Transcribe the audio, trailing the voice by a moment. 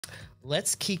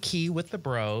Let's Kiki with the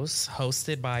Bros,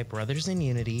 hosted by Brothers in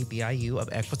Unity, BIU of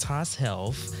Equitas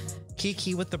Health.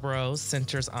 Kiki with the Bros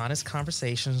centers honest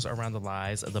conversations around the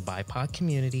lives of the BIPOC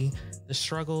community, the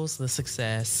struggles, the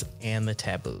success, and the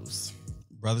taboos.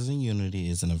 Brothers in Unity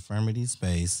is an affirmative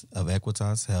space of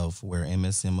Equitas Health where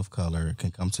MSM of color can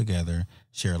come together,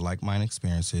 share like-minded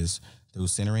experiences. Through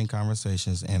centering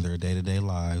conversations in their day-to-day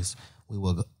lives, we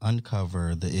will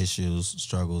uncover the issues,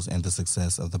 struggles, and the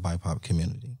success of the BIPOC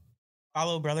community.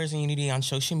 Follow Brothers in Unity on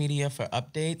social media for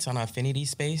updates on Affinity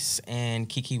Space and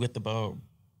Kiki with the Bros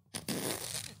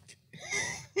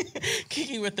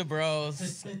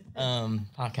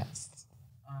podcast.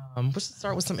 Let's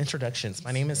start with some introductions.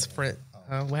 My name is Fran.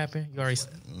 What happened? You already.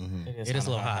 It is a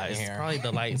little high. It's probably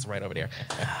the lights right over there.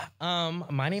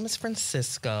 My name is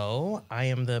Francisco. I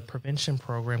am the prevention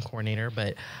program coordinator,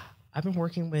 but I've been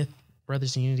working with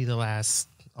Brothers in Unity the last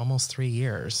almost 3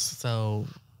 years. So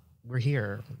we're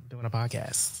here doing a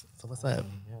podcast. So what's up?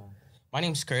 My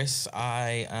name's Chris.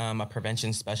 I am a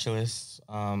prevention specialist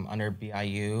under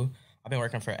BIU. I've been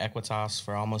working for Equitas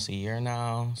for almost a year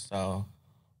now. So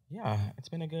yeah, it's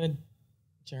been a good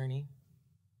journey.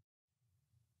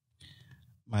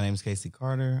 My name is Casey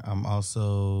Carter. I'm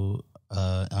also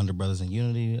under Brothers in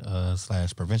Unity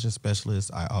 / prevention specialist.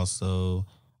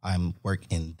 I'm work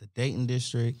in the Dayton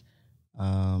district.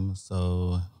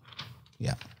 So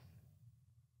yeah.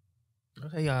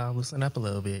 Okay, y'all, loosen up a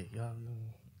little bit. Y'all.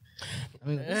 I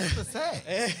mean, what's to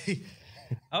say?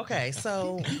 Okay,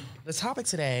 so the topic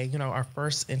today, our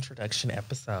first introduction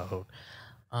episode.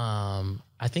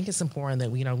 I think it's important that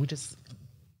we just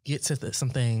get to some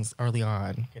things early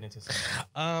on. Get into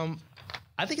something.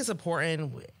 I think it's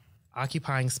important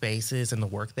occupying spaces and the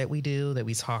work that we do, that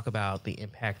we talk about the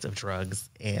impact of drugs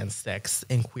and sex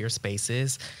in queer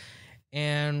spaces.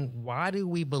 And why do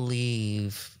we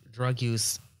believe drug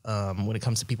use when it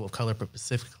comes to people of color, but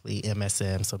specifically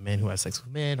MSM, so men who have sex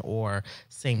with men, or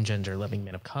same gender loving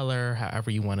men of color,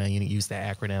 however you want to use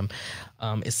that acronym,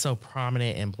 is so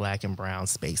prominent in Black and brown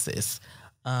spaces,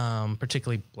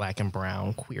 particularly Black and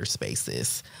brown queer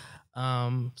spaces.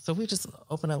 So we just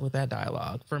open up with that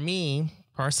dialogue. For me,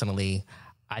 personally,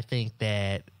 I think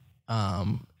that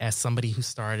as somebody who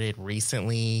started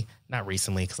recently, not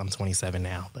recently because I'm 27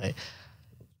 now, but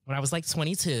when I was like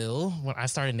 22, when I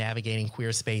started navigating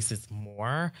queer spaces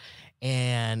more,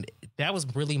 and that was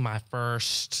really my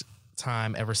first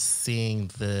time ever seeing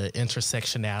the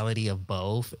intersectionality of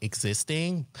both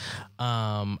existing.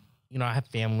 I have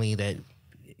family that,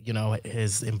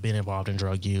 has been involved in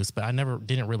drug use, but I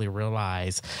didn't really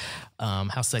realize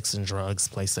how sex and drugs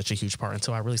play such a huge part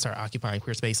until I really started occupying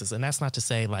queer spaces. And that's not to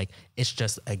say like it's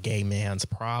just a gay man's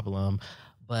problem,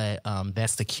 but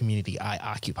that's the community I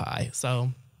occupy. So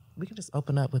we can just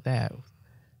open up with that.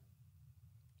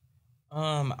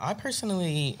 I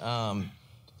personally, I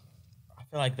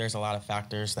feel like there's a lot of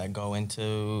factors that go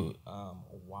into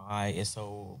why it's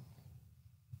so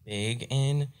big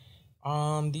in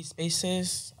these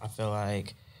spaces. I feel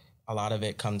like a lot of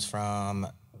it comes from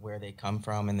where they come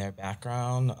from in their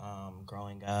background,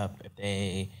 growing up, if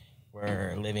they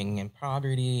were living in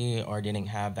poverty or didn't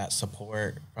have that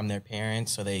support from their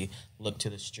parents, so they look to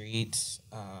the streets.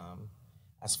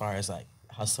 As far as like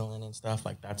hustling and stuff,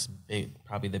 like that's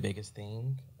probably the biggest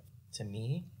thing to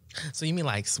me. So you mean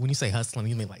like when you say hustling,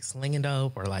 you mean like slinging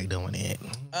dope or like doing it?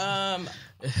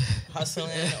 Hustling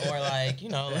or like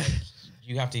you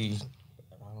have to. I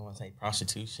don't want to say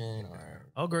prostitution or.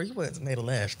 Oh girl, you went made a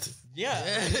left. Yeah,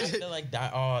 I feel like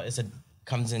that all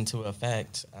comes into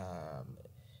effect.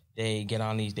 They get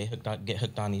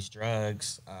hooked on these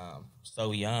drugs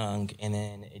so young, and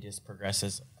then it just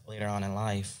progresses later on in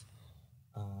life.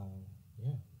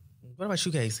 What about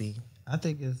you, Casey? I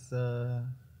think it's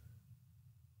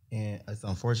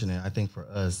unfortunate. I think for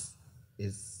us,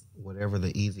 it's whatever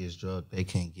the easiest drug they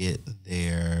can get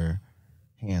their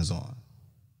hands on.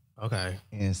 Okay.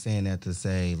 And saying that to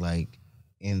say, like,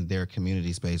 in their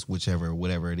community space,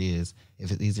 whatever it is, if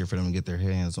it's easier for them to get their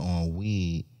hands on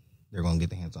weed, they're going to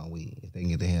get their hands on weed. If they can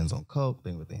get their hands on coke,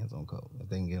 they can get their hands on coke. If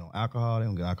they can get on alcohol, they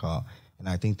can get alcohol. And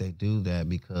I think they do that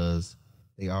because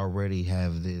they already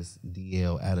have this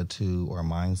DL attitude or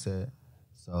mindset.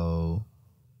 So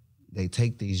they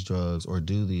take these drugs or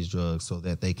do these drugs so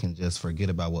that they can just forget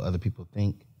about what other people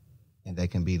think and they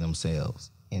can be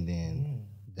themselves. And then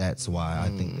that's why I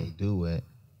think they do it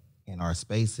in our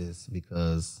spaces,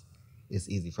 because it's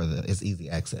easy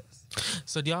access.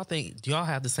 So do y'all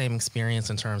have the same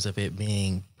experience in terms of it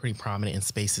being pretty prominent in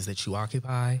spaces that you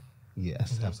occupy?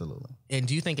 Yes, absolutely. And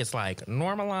do you think it's like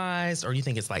normalized, or do you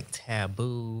think it's like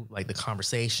taboo, like the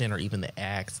conversation or even the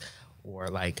acts, or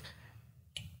like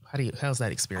how's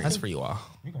that experience for you all?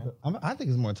 I think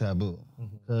it's more taboo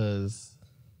because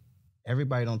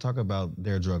everybody don't talk about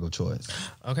their drug of choice.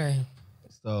 Okay.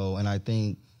 So, and I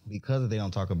think because they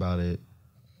don't talk about it,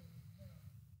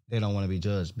 they don't want to be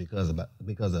judged because of it.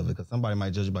 Because somebody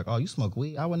might judge you like, oh, you smoke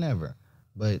weed? I would never.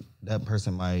 But that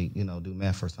person might, do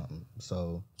meth or something.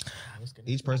 So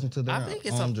each person to their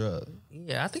own drug.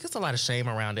 Yeah, I think it's a lot of shame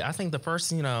around it. I think the first,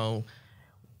 from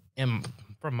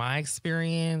my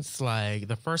experience, like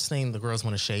the first thing the girls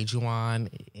want to shade you on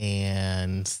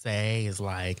and say is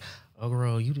like, oh,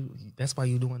 girl, that's why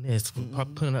you doing this,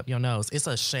 putting up your nose. It's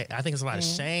a shame. I think it's a lot of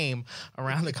shame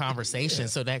around the conversation.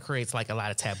 So that creates like a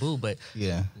lot of taboo. But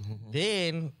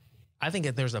then I think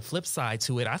that there's a flip side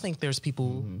to it. I think there's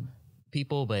people,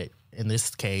 but in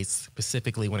this case,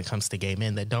 specifically when it comes to gay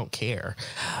men, that don't care.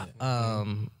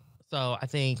 So I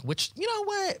think, which, you know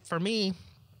what, for me,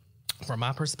 from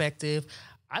my perspective,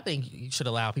 I think you should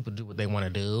allow people to do what they want to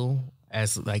do,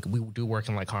 as like we do work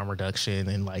in like harm reduction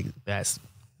and like that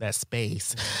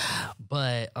space.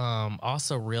 But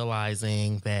also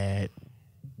realizing that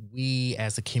we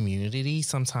as a community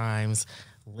sometimes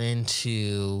lend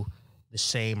to the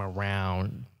shame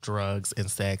around drugs and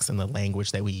sex and the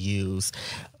language that we use,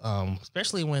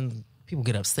 especially when people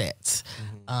get upset.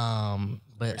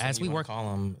 But as we work, call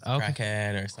them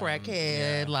crackhead or something.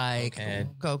 Crackhead, like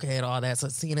cokehead, all that. So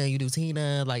Tina, you do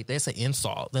Tina, like that's an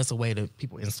insult. That's a way that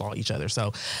people insult each other.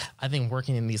 So I think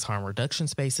working in these harm reduction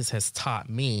spaces has taught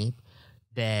me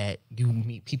that you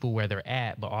meet people where they're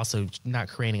at, but also not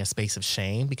creating a space of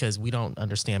shame, because we don't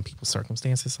understand people's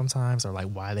circumstances sometimes, or like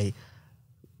why they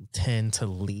tend to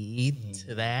lead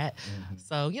to that.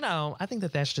 So, I think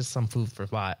that that's just some food for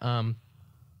thought.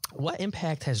 What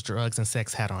impact has drugs and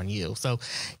sex had on you? So,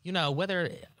 when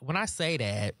I say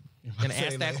that and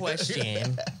ask that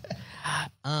question,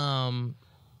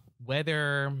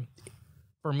 whether,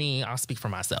 for me, I'll speak for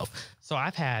myself. So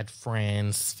I've had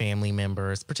friends, family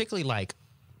members, particularly like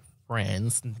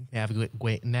friends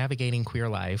navigating queer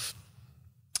life,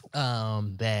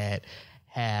 that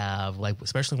have, like,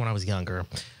 especially when I was younger,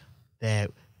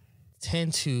 that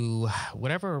tend to,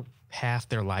 whatever path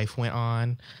their life went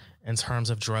on in terms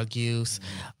of drug use,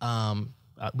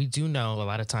 we do know a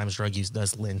lot of times drug use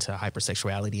does lend to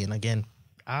hypersexuality. And again,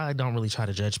 I don't really try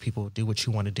to judge people. Do what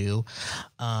you want to do.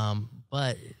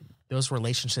 But those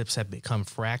relationships have become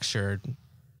fractured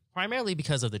primarily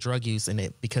because of the drug use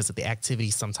and because of the activity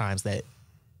sometimes that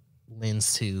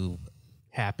lends to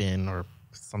happen, or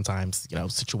sometimes,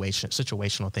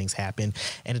 situational things happen,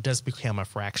 and it does become a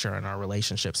fracture in our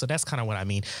relationship. So that's kind of what I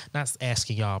mean. Not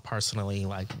asking y'all personally,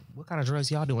 like, what kind of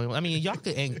drugs y'all doing? I mean, y'all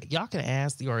can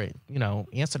ask or,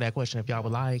 answer that question if y'all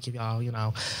would like, if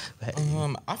y'all,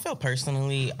 I feel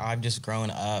personally, I've just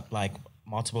grown up, like,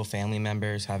 multiple family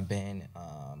members have been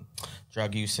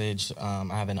drug usage. I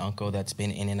have an uncle that's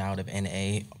been in and out of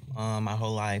NA my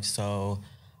whole life. So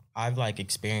I've, like,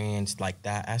 experienced, like,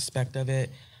 that aspect of it.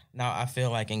 Now, I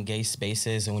feel like in gay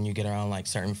spaces and when you get around, like,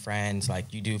 certain friends,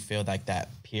 like, you do feel, like, that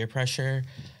peer pressure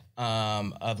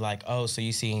of, like, oh, so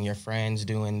you seeing your friends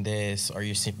doing this or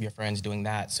you see your friends doing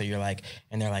that. So you're like,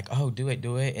 and they're like, oh, do it.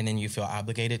 And then you feel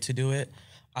obligated to do it.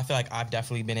 I feel like I've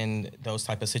definitely been in those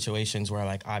type of situations where,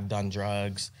 like, I've done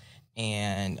drugs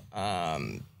and I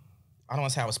don't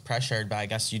want to say I was pressured, but I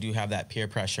guess you do have that peer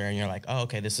pressure and you're like, oh,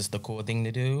 okay, this is the cool thing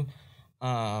to do.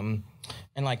 And,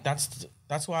 like,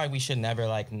 that's why we should never,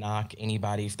 like, knock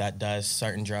anybody that does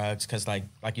certain drugs, because, like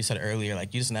you said earlier,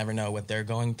 like, you just never know what they're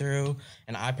going through.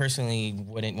 And I personally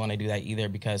wouldn't want to do that either,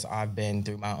 because I've been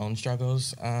through my own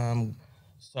struggles.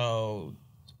 So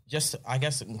just, I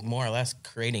guess, more or less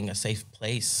creating a safe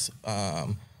place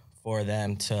for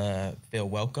them to feel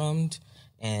welcomed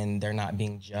and they're not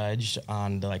being judged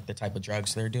on the type of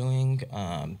drugs they're doing.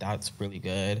 That's really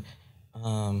good.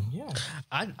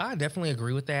 I definitely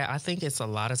agree with that. I think it's a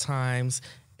lot of times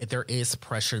there is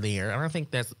pressure there. I don't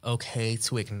think that's okay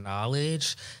to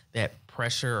acknowledge that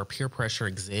pressure or peer pressure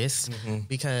exists,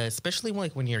 because especially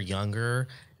when you're younger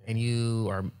and you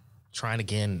are trying to,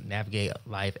 again, navigate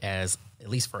life as, at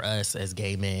least for us as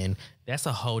gay men, that's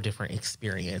a whole different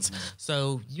experience.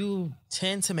 So you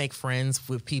tend to make friends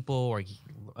with people or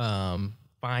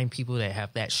find people that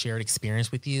have that shared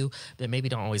experience with you that maybe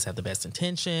don't always have the best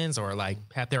intentions or, like,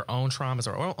 have their own traumas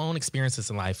or own experiences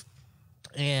in life.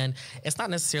 And it's not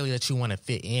necessarily that you want to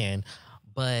fit in,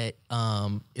 but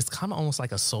it's kind of almost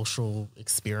like a social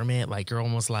experiment. Like, you're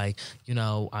almost like,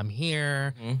 I'm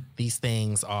here. These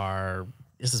things are,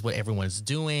 this is what everyone's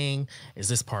doing. Is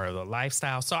this part of the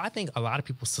lifestyle? So I think a lot of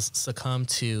people succumb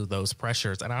to those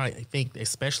pressures. And I think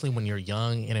especially when you're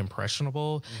young and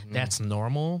impressionable, that's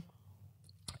normal.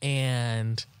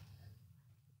 And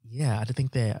Yeah, I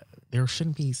think that there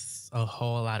shouldn't be a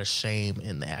whole lot of shame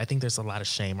in that. I think there's a lot of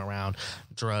shame around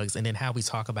drugs, and then how we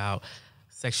talk about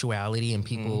sexuality and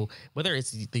people, whether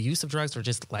it's the use of drugs or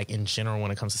just like in general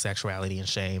when it comes to sexuality and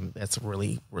shame, that's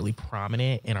really, really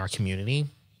prominent in our community.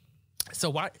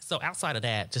 So outside of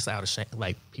that, just out of shame,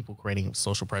 like people creating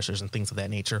social pressures and things of that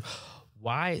nature,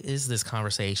 why is this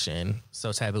conversation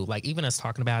so taboo? Like even us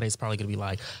talking about it, it's probably gonna be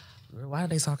like, why are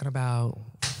they talking about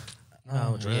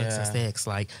drugs and sex?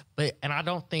 Like, and I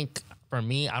don't think, for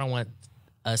me, I don't want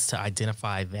us to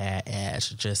identify that as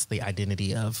just the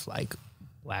identity of like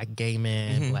Black gay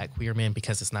men, Black queer men,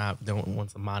 because it's not,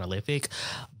 one's monolithic,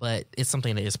 but it's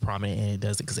something that is prominent and it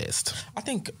does exist. I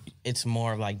think it's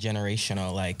more like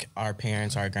generational. Like our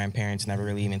parents, our grandparents never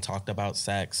really even talked about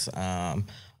sex,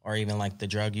 or even like the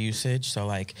drug usage. So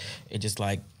like it just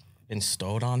like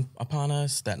bestowed upon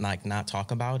us that like not talk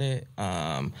about it.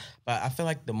 But I feel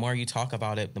like the more you talk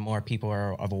about it, the more people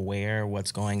are aware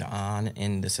what's going on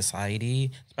in the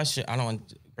society. Especially, I don't want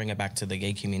to bring it back to the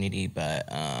gay community, but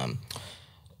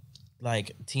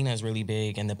like Tina is really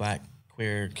big in the Black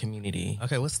queer community.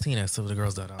 Okay, what's Tina? So the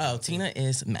girls don't know. Oh, Tina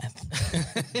is meth.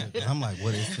 I'm like,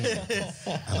 what is Tina?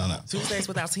 I don't know. Tuesdays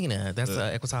Without Tina. That's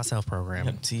the Equitas Health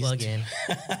program. Plug in.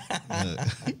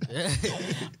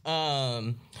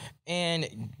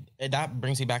 And that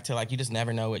brings me back to like, you just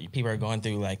never know what people are going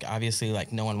through. Like obviously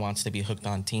like no one wants to be hooked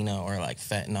on Tina or like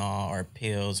fentanyl or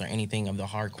pills or anything of the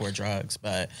hardcore drugs,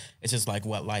 but it's just like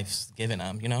what life's given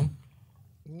them, you know?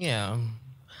 Yeah.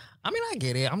 I mean, I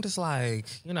get it. I'm just like,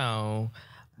 my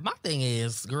thing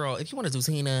is, girl, if you want to do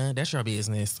Tina, that's your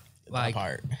business. Like,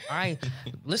 part.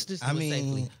 Let's just do I it mean,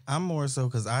 safely. I'm more so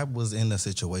because I was in a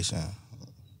situation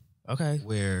Okay.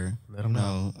 where, Let 'em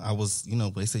know. I was,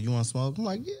 they said, you want to smoke? I'm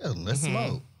like, yeah, let's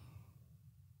smoke.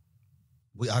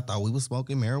 I thought we was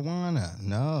smoking marijuana.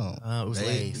 No. It was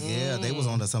lace. Yeah, they was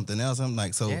on to something else. I'm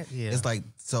like, so Yeah. it's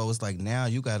like now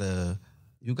you gotta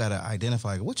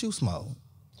identify what you smoke.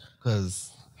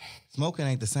 Because smoking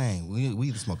ain't the same. We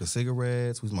either smoking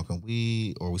cigarettes, we smoking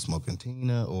weed, or we smoking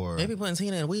Tina, or They be putting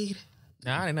Tina in weed?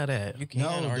 No, I didn't know that. You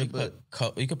can, or you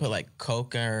could put like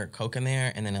coke in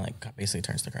there, and then it like basically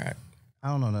turns to crack. I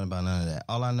don't know nothing about none of that.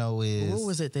 All I know is What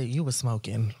was it that you were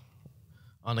smoking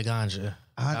on the ganja?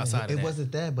 It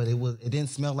wasn't that, but it didn't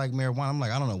smell like marijuana. I'm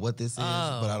like, I don't know what this is,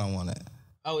 but I don't want it.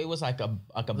 Oh, it was like a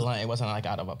blunt. It wasn't like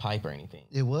out of a pipe or anything.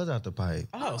 It was out the pipe.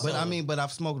 Oh, but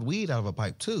I've smoked weed out of a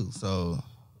pipe too. So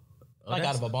like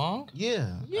out of a bong?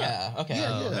 yeah, Yeah. Okay.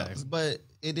 yeah. okay. But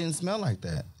it didn't smell like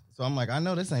that. So I'm like, I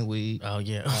know this ain't weed. Oh,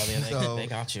 yeah. They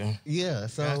got you. Yeah,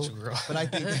 so Got you, girl. but I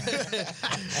think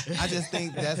I just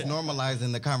think that's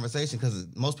normalizing the conversation because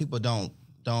most people don't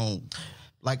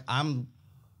like. I'm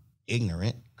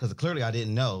ignorant because clearly I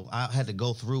didn't know. I had to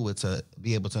go through it to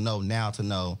be able to know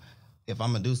if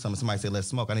I'm gonna do something. Somebody say let's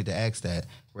smoke. I need to ask that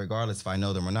regardless if I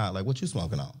know them or not. Like, what you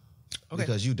smoking on? Okay.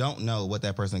 Because you don't know what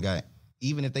that person got.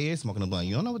 Even if they is smoking a blunt,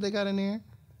 you don't know what they got in there.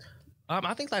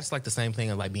 I think that's like the same thing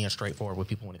of like being straightforward with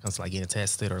people when it comes to like getting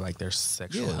tested or like their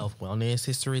sexual health wellness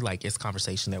history. Like it's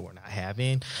conversation that we're not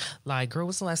having. Like, girl,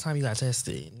 what's the last time you got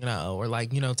tested? Or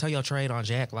like, tell your trade on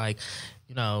Jack, like,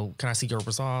 can I see your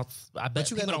results? I bet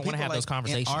people don't want to have those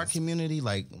conversations. In our community,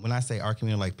 like when I say our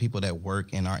community, like people that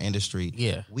work in our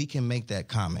industry, we can make that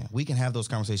comment. We can have those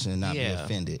conversations and not be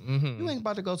offended. You ain't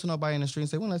about to go to nobody in the street and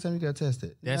say, when last time you got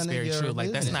tested? That's very true.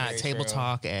 Like that's not table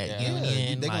talk at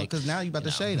union. Because now you about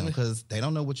to shade them because they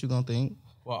don't know what you're going to think.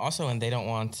 Well, also, and they don't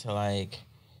want to like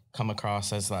come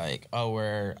across as like,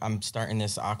 I'm starting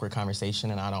this awkward conversation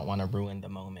and I don't want to ruin the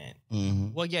moment.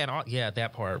 Well, that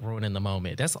part, ruining the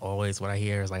moment. That's always what I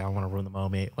hear is like, I want to ruin the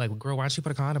moment. Like, girl, why don't you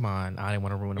put a condom on? I didn't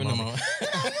want to ruin the moment.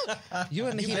 You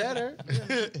in the heat better.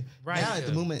 Right. Now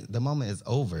the moment is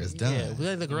over. It's done. Yeah, we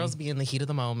let the girls be in the heat of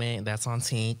the moment. That's on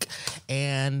Tink.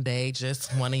 And they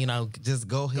just want to, just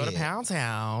go ahead. Go to Pound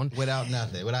Town. Without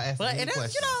nothing. Without asking any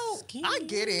questions. I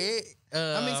get it.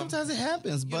 I mean, sometimes it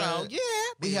happens, but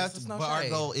we have to. But our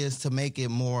goal is to make it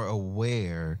more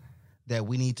aware that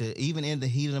we need to, even in the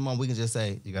heat of the moment, we can just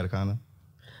say, "You got a condom,"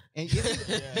 and you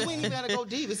ain't even gotta go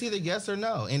deep. It's either yes or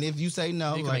no. And if you say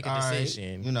no, you can make a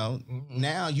decision.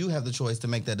 Now you have the choice to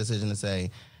make that decision to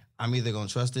say, "I'm either gonna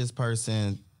trust this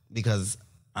person because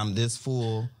I'm this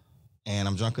full and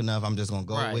I'm drunk enough. I'm just gonna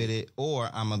go with it," or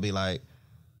I'm gonna be like,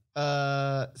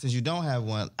 "Since you don't have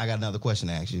one, I got another question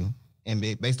to ask you." And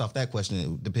based off that question,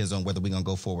 it depends on whether we're going to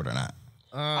go forward or not.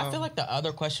 I feel like the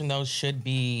other question, though, should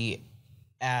be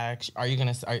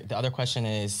the other question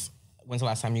is, when's the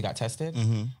last time you got tested? I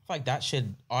feel like that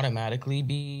should automatically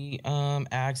be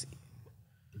asked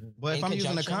But if I'm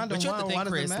using a condom, but you have to why think, does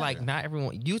it Chris, matter? like not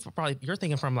everyone. You're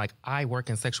thinking from like I work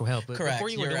in sexual health. But Correct, before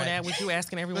you were you're doing right. that, was you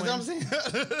asking everyone? That's what I'm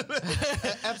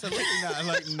saying. Absolutely not. I'm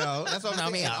like, no. That's what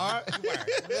I'm saying.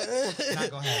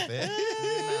 Not gonna happen.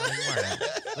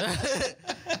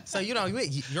 So you're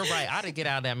right. I did get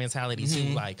out of that mentality too.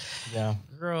 Like, Yeah.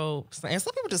 girl, and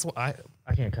some people just I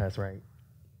can't cuss, right?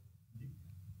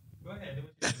 Go ahead.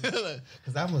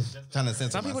 Because I was trying to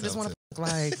censor Some people just myself, want to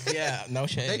like. Yeah, no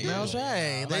shade. They do. No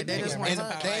shade. Like, they just want and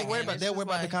to. they ain't worried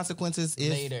about the consequences if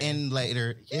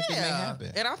Later. if it may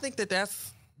happen. And I think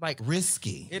that's like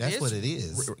Risky. It That's is, what it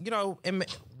is. And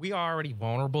we are already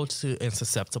vulnerable to and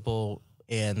susceptible,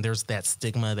 and there's that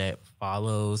stigma that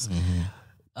follows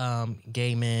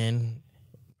gay men,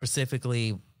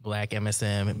 specifically Black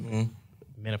MSM,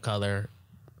 men of color.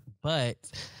 But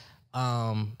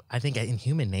I think in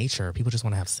human nature, people just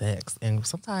want to have sex, and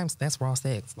sometimes that's raw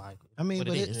sex. Like, I mean,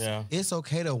 but it's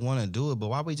okay to want to do it, but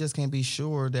why we just can't be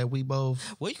sure that we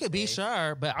both? Well, you could be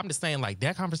sure, but I'm just saying, like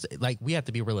that conversation, like we have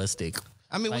to be realistic.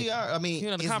 I mean, like, we are. I mean,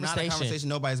 the it's not a conversation conversation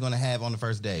nobody's going to have on the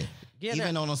first day. Yeah,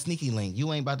 even on a sneaky link,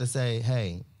 you ain't about to say,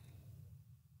 "Hey."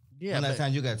 Yeah, one last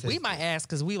time you got to. We might ask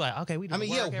because we like, okay, we do. I mean,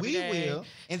 work yeah, every we day, will,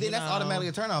 and then that's automatically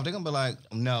a turn off. They're gonna be like,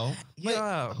 "No."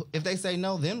 Yeah. But if they say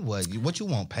no, then what? What you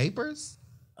want? Papers?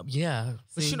 Yeah,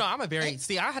 but I'm a very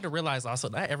I had to realize also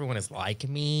not everyone is like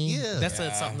me. Yeah, that's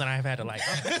something that I've had to like.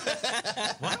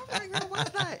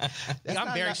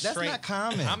 I'm very straight. That's not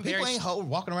common. People ain't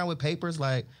walking around with papers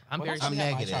like I'm negative.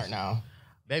 My chart now.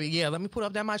 Baby, yeah, let me put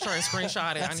up that my chart and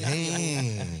screenshot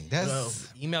it. That's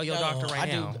email your doctor right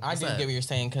now. I do get what you're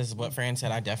saying because what Fran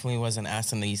said, I definitely wasn't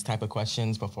asking these type of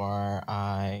questions before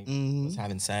I was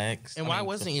having sex. And why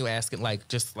wasn't you asking you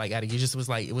just was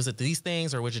like, was it these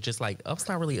things or was it just like, oh, it's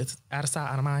not really, it's out of sight,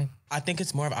 out of mind? I think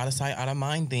it's more of out of sight, out of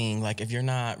mind thing. Like if you're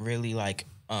not really like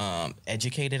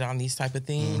educated on these type of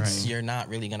things, you're not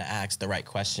really gonna ask the right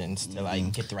questions to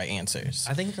like get the right answers.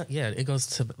 I think it goes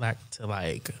to back to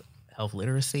like health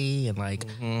literacy and like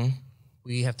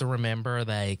we have to remember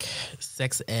like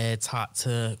sex ed taught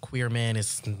to queer men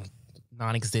is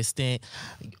non-existent.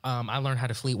 I learned how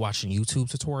to fleet watching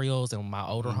YouTube tutorials and my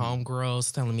older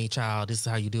homegirls telling me, child, this is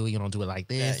how you do it. You don't do it like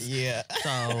this. Yeah.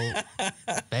 So,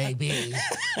 baby,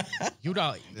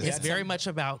 it's very much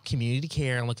about community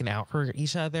care and looking out for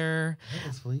each other.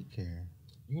 what is fleet care?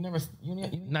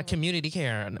 Not community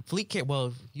care, fleet care.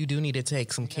 Well, you do need to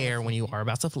take some care when you are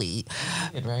about to fleet,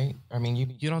 right? I mean,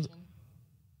 you don't.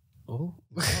 Oh,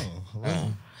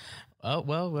 Oh,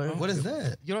 well, what is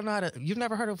that? You don't know how to. You've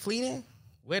never heard of fleeting?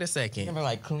 Wait a second. Never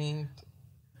like clean.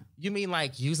 You mean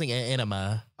like using an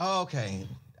enema? Oh, okay.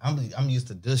 I'm used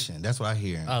to dushing. That's what I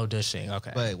hear. Oh, dushing.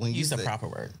 Okay. But when you Use the say, proper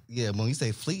word. Yeah, when you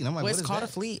say fleet, I'm like, well, what it's is called that?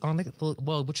 a fleet on the.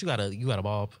 Well, but you got a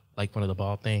bulb, like one of the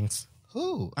bulb things.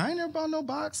 Who? I ain't never bought no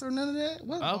box or none of that.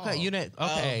 What Okay, bulb? you know.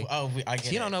 Okay. I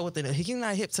get You it. don't know what he's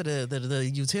not hip to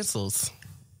the utensils.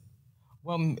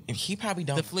 Well, he probably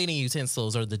don't. The fleeting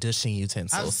utensils or the dishing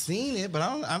utensils. I've seen it, but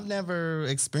I've never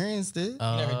experienced it.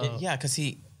 Never did. Yeah, because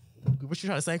he. What you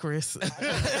trying to say, Chris? I'm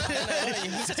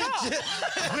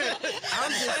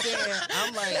just saying,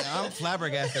 I'm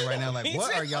flabbergasted right now. Like,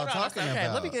 what are y'all talking about?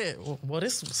 Okay, let me get. Well,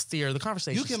 this steer the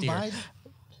conversation. You can steer. buy.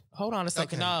 Hold on a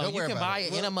second. Okay, No, don't you worry can about buy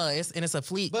it. an enema. And it's a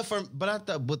fleet. But I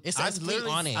thought, but It says fleet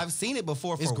on it. I've seen it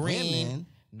before for It's green. women.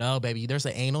 No, baby. There's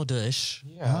an anal douche.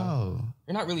 Yeah. Oh,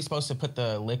 You're not really supposed to put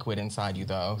the liquid inside you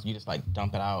though. You just like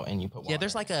dump it out and you put water. Yeah,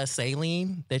 there's like a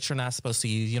saline that you're not supposed to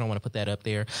use. You don't want to put that up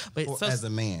there. But or as a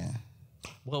man.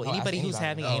 well, as anybody who's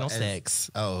anybody. having anal sex.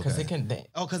 Oh, okay. because it can.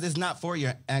 because it's not for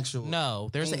your actual. No,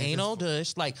 there's an Anus is anal for-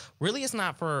 douche. Like, really, it's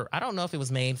not for. I don't know if it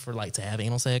was made for like to have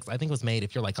anal sex. I think it was made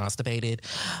if you're like constipated.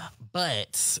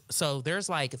 But so there's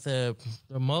like the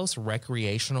most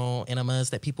recreational enemas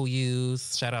that people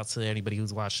use. Shout out to anybody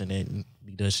who's watching it and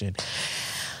be dushing.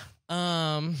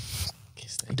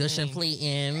 Dush and fleet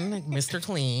in, Mr.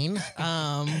 Clean.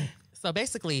 So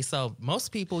basically,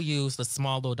 most people use the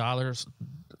small little dollars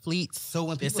fleets. So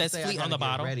when it people says say fleet I on the gotta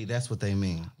get bottle. ready, that's what they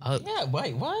mean. Yeah.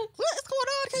 Wait. What? What's going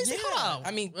on, Casey? Hold on.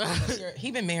 I mean,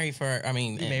 he been married for. I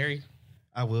mean, You married?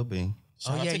 I will be.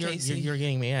 Shout out Oh yeah, to Casey. you're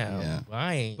getting me out. Yeah. Well,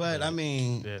 I ain't. But I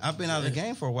mean, I've been out of the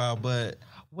game for a while. But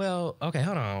Well, okay,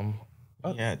 hold on.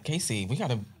 Yeah, Casey, we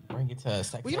gotta bring it to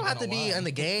sex. Well, you don't have to be 101. in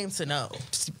the game to know.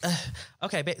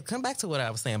 Okay, come back to what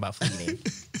I was saying about fleeting.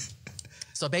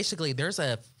 So basically, there's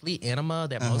a fleet enema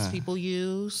that most people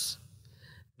use.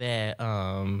 That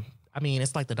I mean,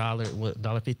 it's like the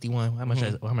 $1.51. How much?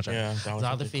 How much? Yeah,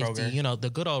 $1.50. Kroger. You know, the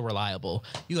good old reliable.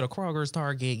 You go to Kroger's,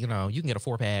 Target. You know, you can get a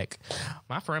 4-pack.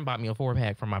 My friend bought me a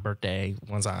 4-pack for my birthday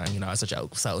one time. You know, it's a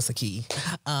joke. So it's a Kiki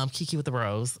with the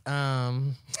bros.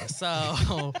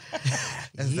 So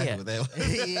That's yeah, exactly what that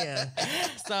was. yeah.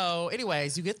 So,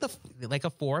 anyways, you get a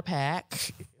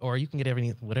 4-pack, or you can get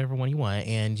whatever one you want,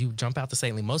 and you jump out the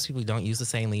saline. Most people don't use the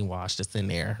saline wash that's in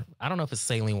there. I don't know if it's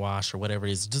saline wash or whatever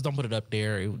it is. Just don't put it up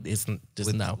there. It's just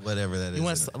With no. whatever that is. You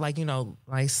want like, you know,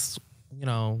 nice, you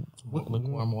know,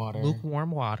 Lukewarm water.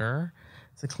 Lukewarm water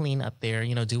to clean up there.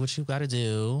 You know, do what you got to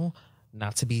do,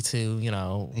 not to be too, you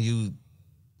know.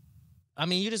 I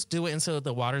mean, you just do it until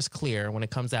the water's clear when it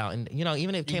comes out. And, you know,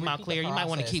 even if it came out clear, you might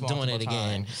want to keep doing it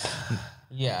again.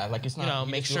 Yeah, like it's not. You know,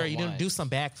 make sure you do some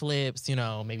backflips, you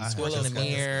know, maybe squish in the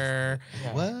mirror.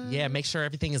 Yeah. What? Yeah, make sure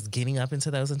everything is getting up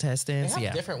into those intestines. They have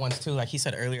Yeah. different ones too. Like he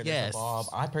said earlier, there's Yes. a bulb.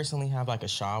 I personally have like a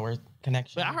shower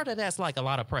connection. But I heard that that's like a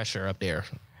lot of pressure up there.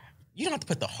 You don't have to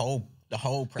put the whole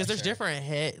pressure. Because there's different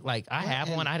head. Like, I have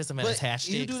one. I just haven't attached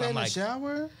it. You do 'cause that I'm in the like,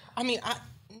 shower? I mean,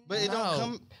 But it don't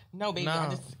come. no, baby. No. I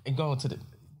just go into the.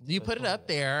 you put it up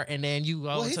there and then you go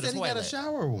Well, he into the said he toilet. got a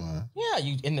shower one. Yeah,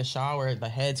 you in the shower, the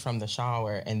head's from the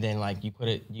shower, and then like you put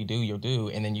it, you'll do,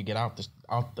 and then you get out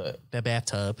the That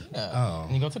bathtub. Oh.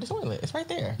 and you go to the toilet. It's right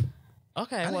there.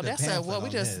 Okay, well, need a that's pamphlet what we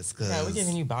on just this, 'cause Yeah, we're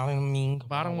giving you bottom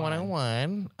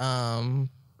 101.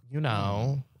 You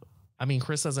know, I mean,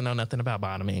 Chris doesn't know nothing about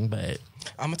bottoming, but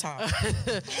I'm a top.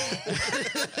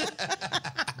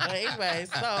 anyway,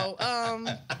 so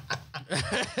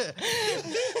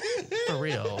for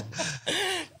real.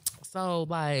 So,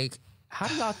 like, how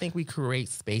do y'all think we create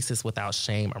spaces without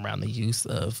shame around the use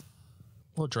of,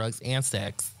 well, drugs and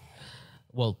sex?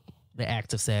 Well, the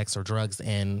act of sex or drugs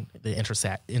and the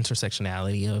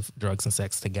intersectionality of drugs and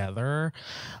sex together.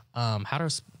 How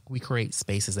does we create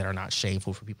spaces that are not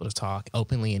shameful for people to talk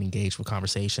openly and engage with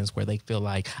conversations where they feel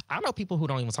like, I know people who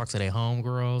don't even talk to their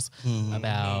homegirls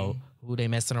about who they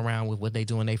messing around with, what they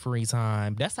do in their free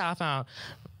time. That's how I found,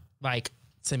 like,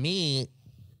 to me,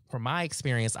 from my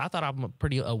experience, I thought I'm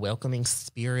a welcoming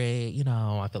spirit. You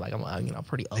know, I feel like I'm, you know,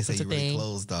 pretty They open say to you really things.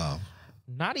 closed off.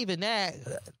 Not even that.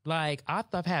 Like, I've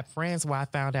had friends where I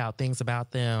found out things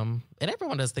about them, and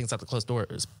everyone does things out the closed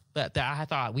doors. But I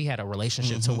thought we had a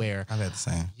relationship to where, I've had the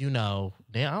same. you know,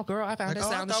 damn, girl, I found Like, this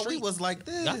down the I thought street. we was like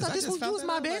this. I thought this was, you was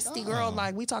my bestie, girl.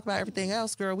 Like, we talk about everything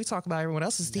else, girl. We talk about everyone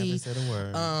else's tea. Never said a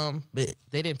word. But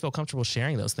they didn't feel comfortable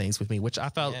sharing those things with me, which I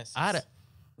felt Yes.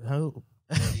 oh,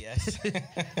 Yes.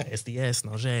 SDS,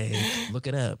 no shade. Look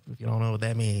it up if you don't know what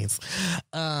that means.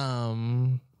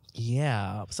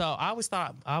 Yeah. So I always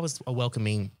thought I was a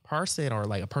welcoming person or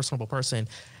like a personable person,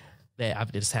 that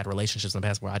I've just had relationships in the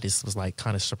past where I just was like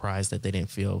kind of surprised that they didn't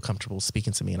feel comfortable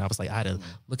speaking to me. And I was like, I had to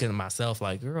look at myself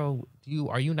like, girl,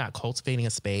 are you not cultivating a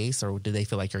space, or do they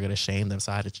feel like you're going to shame them?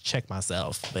 So I had to check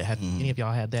myself. But have any of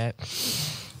y'all had that?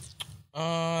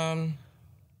 I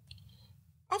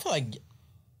feel like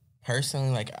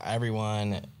personally, like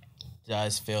everyone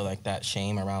does feel like that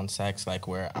shame around sex, like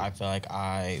where I feel like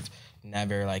I've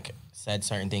never like said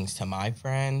certain things to my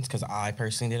friends because I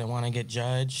personally didn't want to get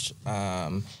judged.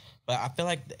 But I feel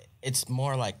like it's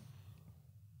more like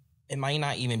it might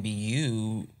not even be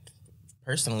you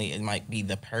personally. It might be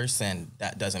the person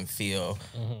that doesn't feel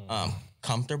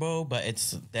comfortable, but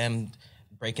it's them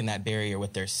breaking that barrier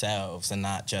with themselves and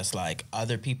not just like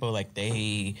other people. Like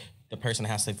the person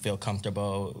has to feel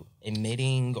comfortable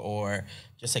admitting or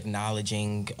just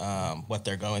acknowledging what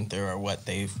they're going through or what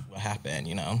happened,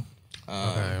 you know?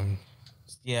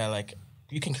 Yeah, like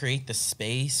you can create the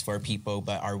space for people,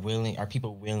 but are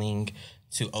people willing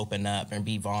to open up and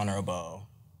be vulnerable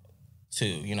too,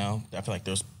 you know? I feel like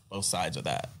there's both sides of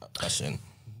that question.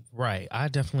 Right. I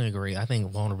definitely agree. I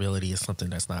think vulnerability is something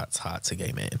that's not taught to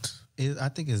gay men. I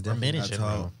think it's definitely men in not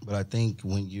general. taught, but I think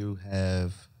when you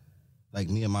have, like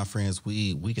me and my friends,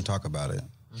 we can talk about it.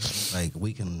 Like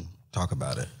we can talk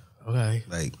about it. Okay.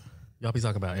 Like Y'all be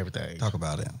talking about everything. talk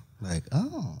about it. Like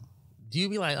Do you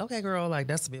be like, okay, girl, like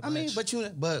that's a bit I mean, much?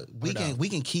 but we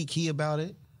can key about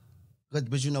it.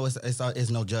 But you know, it's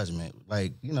no judgment.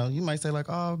 Like, you know, you might say like,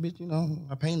 oh, bitch, you know,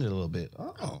 I painted a little bit.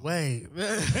 Oh, Wait.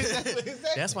 exactly.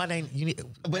 That's why you need.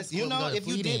 But you know, if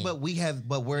you did, but we have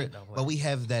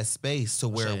that space to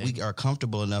where we are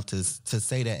comfortable enough to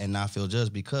say that and not feel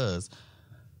judged because.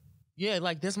 Yeah,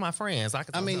 like this, my friends.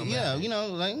 I mean, yeah, you know,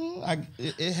 like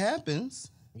it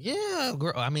happens. Yeah,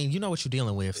 girl. I mean, you know what you're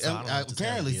dealing with. So I don't know what to tell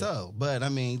Apparently you. so, but I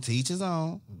mean, to each his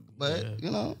own. But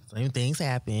you know, Same things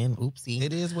happen. Oopsie.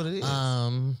 it is what it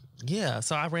is. Yeah.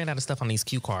 So I ran out of stuff on these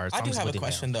cue cards. I so I'm do just have a putting it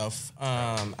question down.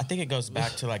 though. I think it goes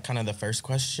back to like kind of the first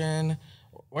question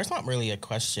or it's not really a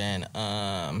question,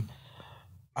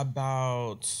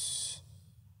 about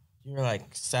you're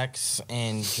like sex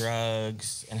and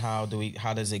drugs and how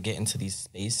does it get into these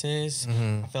spaces?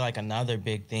 I feel like another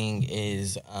big thing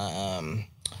is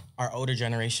our older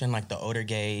generation, like the older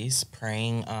gays,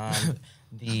 preying on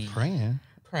the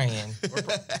Praying.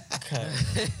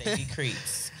 Because they be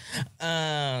creeps.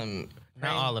 Not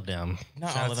all of them.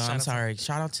 Not all of them. I'm sorry.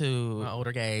 Shout out to my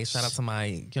older gays. Shout out to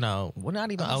my, well, not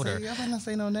even older. Y'all better not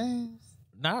say no names.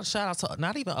 Not shout out to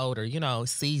not even older.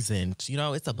 Seasoned.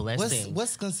 It's a blessing.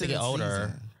 What's to considered get older?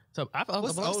 seasoned? So let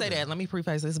me say that. Let me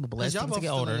preface this. It's a blessing to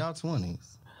get older. Y'all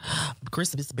 20s.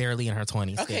 Chris is barely in her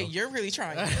 20s. Okay, still. you're really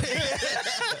trying.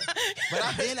 But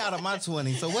I've been out of my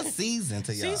 20s. So what's season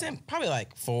to y'all? Season probably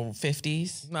like full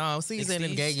 50s. No, season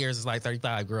in gay years is like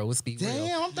 35, girl. Let's be real.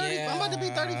 Damn, I'm 30. Yeah. I'm about to be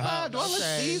 35. Do I look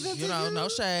seasoned to you? No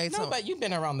shade. No, but you've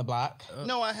been around the block.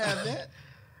 No, I haven't.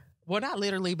 Well, not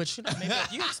literally, but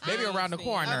maybe around the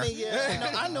corner. I mean,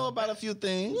 yeah, I know about a few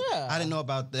things. Yeah. I didn't know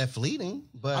about that fleeting,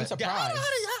 but I'm surprised.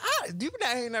 You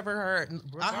ain't never heard.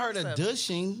 I heard of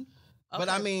dushing. But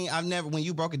I mean, I've never. When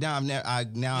you broke it down, I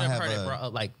have heard a it, bro,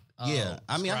 like. yeah.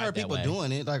 I mean, I heard people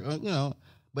doing it, like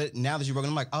But now that you broke it,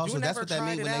 I'm like, oh, so that's what that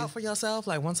means. You never tried it out for yourself,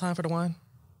 like one time for the one.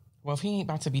 Well, if he ain't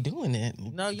about to be doing it,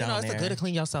 no, it's good to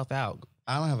clean yourself out.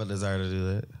 I don't have a desire to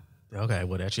do that. Okay,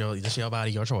 well that's your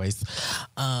body, your choice.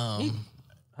 He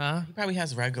probably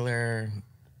has regular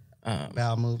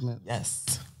bowel movement.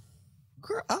 Yes.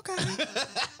 Girl, okay.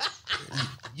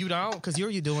 You don't, because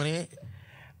you doing it.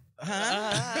 He's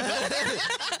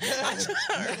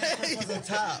on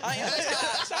top. I am on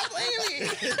top. Stop playing me.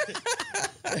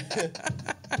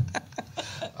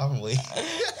 I'm weak.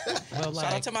 Well,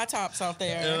 Shout out to my tops out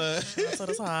there. Shout out to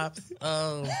the tops.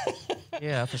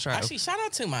 Yeah, for sure. Actually, shout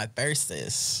out to my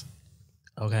verses.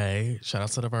 Okay, shout out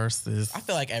to the verses. I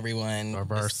feel like everyone Or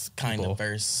verse is kind people. of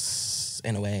verse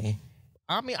in a way.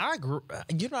 I mean, I grew.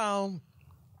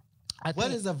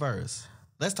 What is a verse?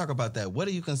 Let's talk about that. What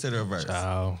do you consider a verse?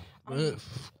 Oh,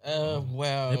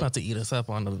 Well, they about to eat us up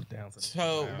on the downside.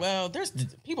 so well, there's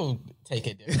people take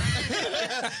it different.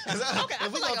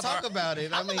 If we're going to talk about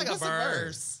it, I mean, like what's a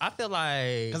verse? I feel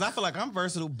like, Because I feel like I'm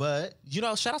versatile, but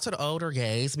shout out to the older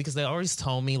gays because they always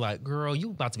told me like, girl,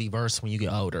 you about to be versed when you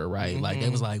get older, right? Like they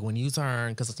was like, when you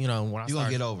turn, because when I you're going started,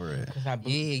 to get over it.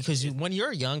 yeah, because when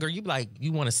you're younger, you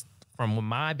want to, from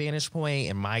my vantage point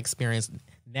and my experience,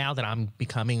 now that I'm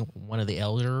becoming one of the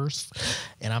elders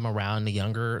and I'm around the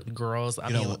younger girls,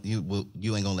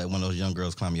 You ain't gonna let one of those young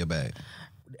girls climb your back.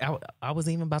 I was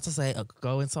even about to say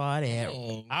go inside and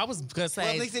Dang. I was gonna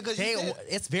say Well, because you said-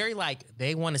 it's very like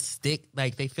they want to stick,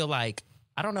 like they feel like,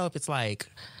 I don't know if it's like,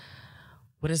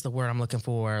 what is the word I'm looking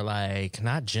for? Like,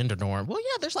 not gender norm. Well,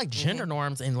 yeah, there's like gender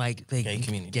norms in like the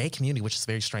Gay community, which is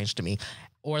very strange to me.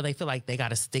 Or they feel like they got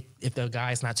to stick, if the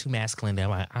guy's not too masculine, they're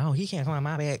like, oh, he can't climb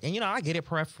my back. And, I get it,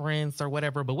 preference or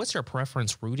whatever, but what's your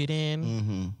preference rooted in?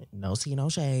 Mm-hmm. No tea, no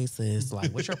shade, sis.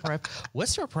 Like,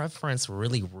 what's your preference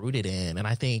really rooted in? And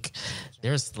I think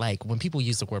there's like, when people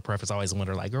use the word preference, I always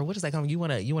wonder, like, girl, what does that come? You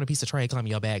want a piece of tray climb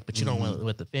your back, but you don't want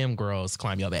let the femme girls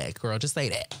climb your back. Girl, just say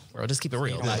that. Girl, just keep it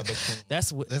real. Like,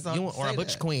 that's what That's all- you want, or a say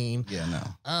butch that. queen. Yeah,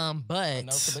 no. But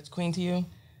No to bitch queen to you.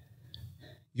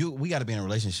 We got to be in a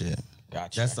relationship.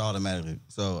 Gotcha. That's automatically.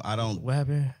 So I don't what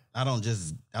happened?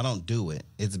 do it.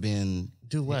 It's been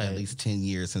Do what? at least 10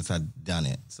 years since I've done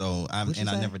it. So I've What'd you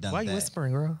say? never done Why that. you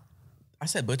whispering, girl? I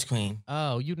said butch queen.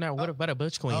 Oh, you not? What about a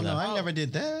butch queen? Oh no, though? I never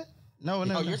did that. No,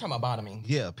 no. Oh, you're talking about bottoming.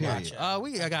 Yeah, period.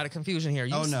 Gotcha. I got a confusion here.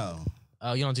 Oh no.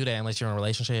 Oh, you don't do that unless you're in a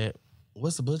relationship.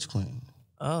 What's the butch queen?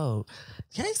 Oh,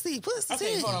 can't see. What's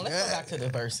Okay, hold on. Let's go back to the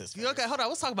verses. Okay, hold on.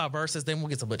 Let's talk about verses. Then we'll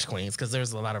get to butch queens because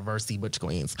there's a lot of versy butch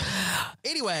queens.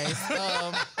 Anyways,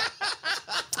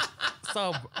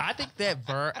 so I think that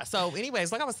So,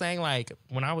 anyways, like I was saying, like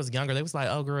when I was younger, they was like,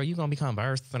 "Oh, girl, you gonna become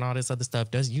versed and all this other stuff."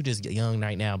 You just get young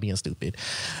right now, being stupid.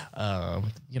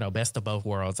 Best of both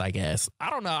worlds, I guess.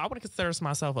 I don't know. I wouldn't consider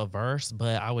myself a verse,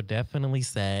 but I would definitely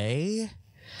say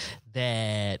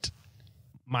that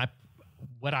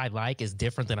what I like is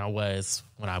different than I was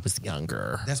when I was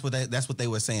younger. That's what they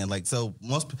were saying. Like, so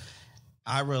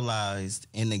I realized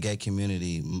in the gay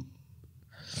community,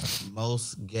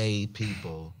 most gay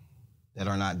people that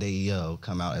are not gay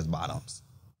come out as bottoms,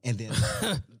 and then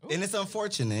and it's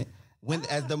unfortunate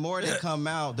as the more they come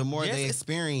out, the more they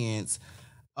experience.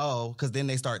 Oh, because then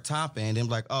they start topping. Then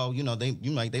like, oh,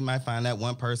 they might find that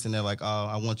one person. They're like, oh,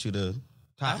 I want you to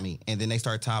top me, and then they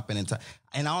start topping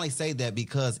and I only say that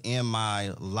because in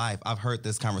my life I've heard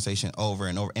this conversation over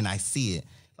and over, and I see it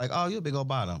like, oh, you're a big old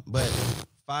bottom. But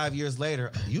 5 years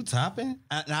later, you topping?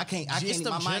 And I can't.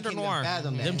 My mind can't even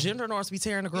fathom that. Them gender norms be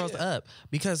tearing the girls up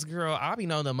because, girl, I be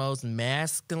knowing the most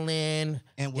masculine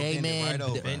and we'll gay bend men. it right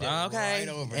over. Okay, right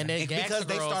over. and they because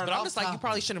they started but I'm off just like, you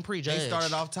probably shouldn't prejudge. They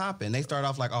started off topping. They started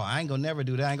off like, oh, I ain't gonna never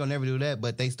do that. I ain't gonna never do that.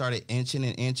 But they started inching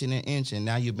and inching and inching.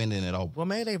 Now you're bending it over. Well,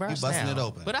 maybe they verse you busting now. it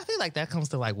open. But I feel like that comes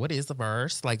to like, what is the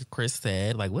verse? Like Chris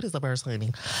said, like, what is the verse,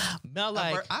 honey? No,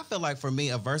 like, I feel like for me,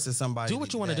 a verse is somebody do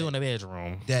what you want to do in the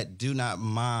bedroom. that do not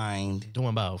mind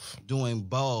Doing both. doing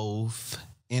both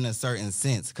in a certain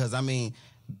sense. Because I mean,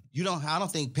 I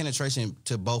don't think penetration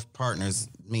to both partners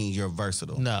means you're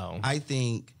versatile. No. I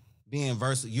think being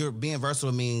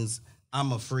versatile means I'm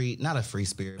not a free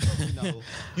spirit, but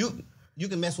you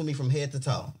can mess with me from head to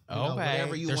toe. You know,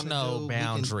 whatever you There's want to no do,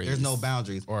 boundaries. there's no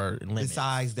boundaries Or limits.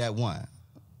 besides that one.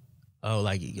 Oh,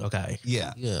 like, okay.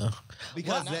 Yeah. Yeah.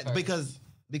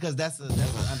 Because that's an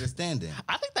understanding.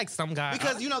 I think like some guys.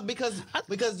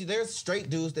 Because there's straight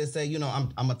dudes that say,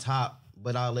 I'm a top,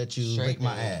 but I'll let you Straight lick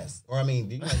my dude. ass. Or I mean,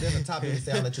 there's a top dude that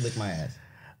say I'll let you lick my ass.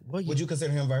 Well, Would you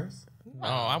consider him verse? No,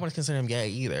 I wouldn't consider him gay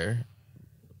either.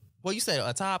 Well, you said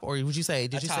a top, or would you say?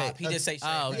 Did A you top. say? He did say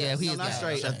straight. Oh, yeah, he No, is not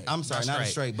gay. straight. I'm sorry, not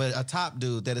straight, but a top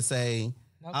dude that'll say,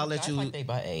 I'll let you. Like they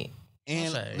butt 8.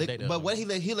 And Shade, lick, they do. but what he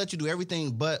let you do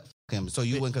everything but f- him. So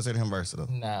you wouldn't consider him versatile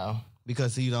No.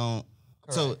 because he don't.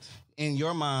 So Correct. in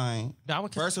your mind, No, I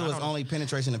would versatile I is don't- only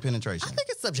penetration to penetration. I think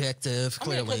it's subjective. I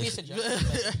mean, it Clearly, could be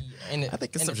subjective. I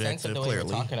think it's in the sense of subjective, the way we're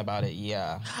clearly. talking about it,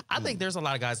 yeah. I think there's a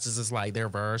lot of guys just like their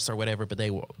verse or whatever, but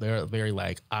they're very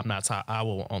like, I'm not top. I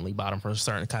will only bottom for a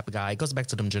certain type of guy. It goes back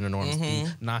to them gender norms, be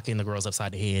knocking the girls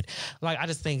upside the head. Like I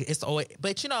just think it's always,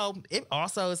 but it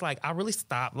also is like I really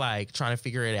stopped like trying to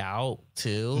figure it out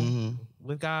too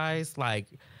with guys like.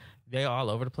 They all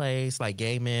over the place, like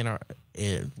gay men are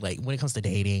like when it comes to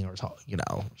dating or talk,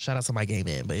 shout out to my gay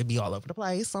men, but it'd be all over the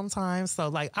place sometimes. So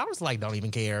like I was like, don't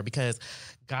even care because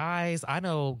I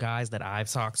know guys that I've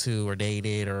talked to or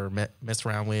dated or messed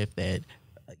around with that,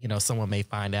 someone may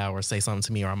find out or say something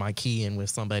to me or I might key in with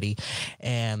somebody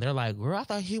and they're like, girl, I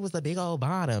thought he was a big old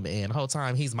bottom and the whole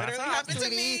time he's my top,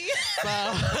 sweetie.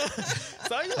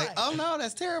 So you're like, oh no,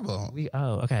 that's terrible.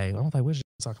 okay. I'm like, what you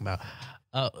talking about?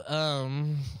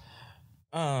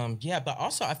 Yeah, but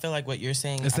also I feel like what you're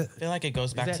saying, I feel like it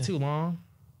goes back Is that to too long?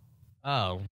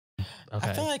 Oh, okay.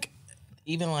 I feel like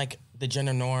even like the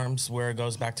gender norms where it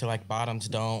goes back to like bottoms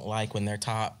don't like when their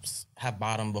tops have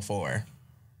bottom before.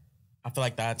 I feel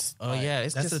like that's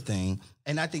it's That's just, the thing.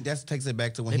 And I think that takes it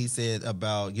back to when he said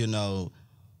about,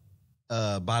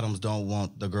 bottoms don't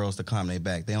want the girls to climb their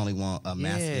back. They only want a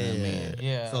masculine man.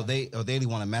 Yeah. So they either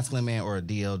want a masculine man or a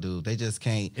DL dude. They just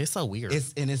can't. It's so weird.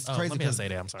 It's Oh, crazy let me because say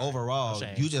that. I'm sorry. overall, No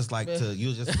shame. you just like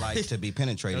to be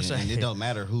penetrated, No and it shame. don't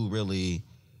matter who really.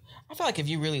 I feel like if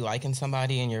you really liking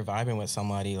somebody and you're vibing with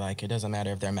somebody, like it doesn't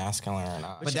matter if they're masculine or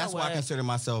not. But that's why I consider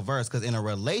myself versed because in a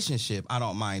relationship, I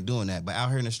don't mind doing that. But out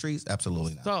here in the streets,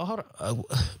 absolutely not. So hold on.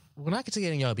 When I get to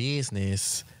get in your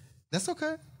business, That's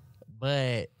okay.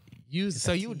 but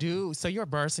so you're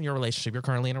burst in your relationship. You're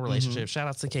currently in a relationship. Shout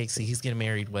out to Kiki. He's getting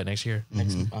married next year. Yeah.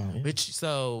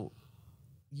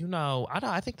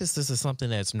 I think this is something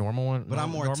that's normal. But I'm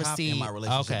more top in my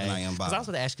relationship than I am Because bottom. I was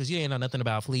going to ask because you didn't know nothing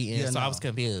about fleeting, so I was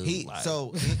confused.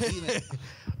 Even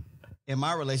in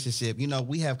my relationship,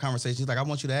 we have conversations. He's like, I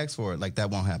want you to ask for it. Like that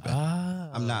won't happen.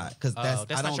 I'm not because that's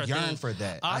I not don't your yearn thing. for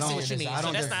that. Oh, I see what you mean. I So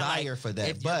don't that's not desire like for that.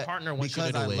 if your But partner wants you to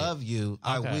because do I it. love you,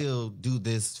 I Okay. will do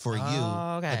this for you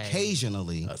okay.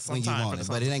 occasionally when you sometime want for it.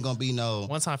 the But it ain't gonna be no.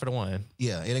 One time for the one.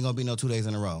 Yeah, it ain't gonna be no 2 days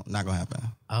in a row. Not gonna happen.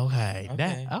 Okay.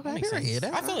 That makes sense. Period.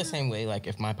 I feel the same way. Like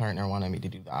if my partner wanted me to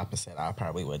do the opposite, I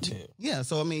probably would too. Yeah.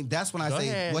 So I mean, that's when I Go say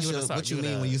ahead. what you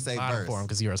mean when you say bottom verse. for him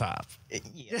because you're a top.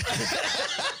 Yeah.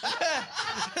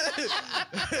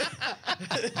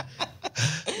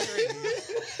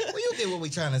 Well, you get what we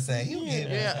trying to say. You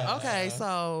get it. Yeah. Okay.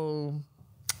 So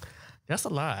that's a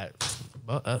lot.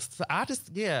 But so I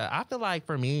feel like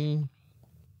for me,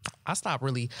 I stopped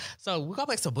really. So we go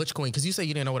back to Butch Queen because you said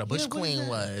you didn't know what a Butch Queen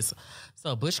was.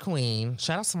 So Butch Queen,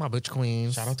 shout out to my Butch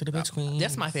Queens. Shout out to the Butch Queens.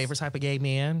 That's my favorite type of gay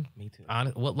man. Me too.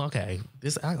 Okay.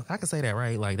 I can say that,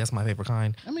 right? Like that's my favorite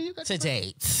kind. I mean, you got To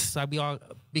date. So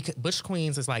because Butch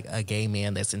Queens is like a gay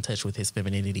man that's in touch with his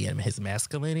femininity and his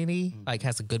masculinity, like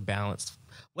has a good balance.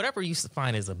 Whatever you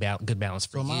find is a good balance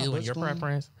for my you Butch and your Queen?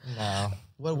 preference. No.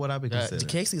 What would I be considered?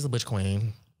 Casey's a Butch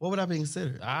Queen. What would I be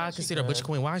considered? I consider Butch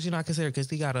Queen. Why did you not consider? Because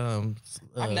he got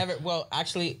I've never. Well,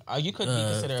 actually, you could be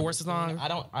considered forces a Butch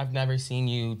Queen. on? I've never seen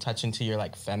you touch into your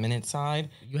like feminine side.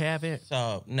 You haven't.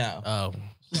 So no. Oh,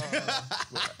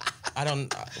 I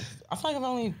don't. I feel like I've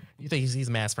only. You think he's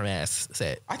mass for mass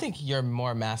set? I think you're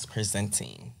more mass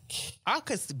presenting.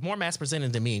 Cause more mass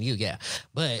presented than me and you, yeah.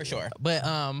 But For sure. But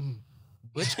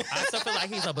Butch, I still feel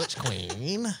like he's a Butch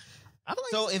queen. I feel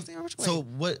like So he's a Butch queen. so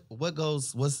what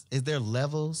goes? Is there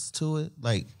levels to it?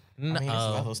 Like, I mean, there's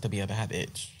levels to be a bad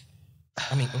bitch.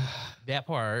 I mean, that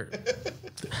part.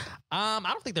 I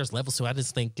don't think there's levels to it. I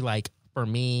just think like for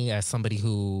me as somebody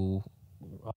who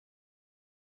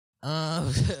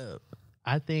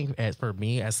I think for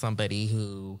me as somebody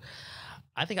who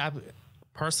I think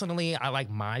personally I like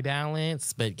my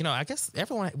balance, but you know, I guess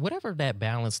everyone whatever that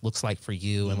balance looks like for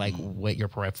you and like what your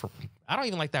preference. I don't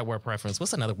even like that word preference.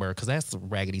 What's another word? Because that's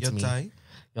raggedy your to me. type?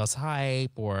 Your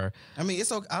type or I mean,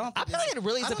 it's okay. I feel like it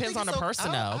really depends on the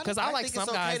person though, because I like some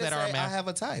guys that are. I have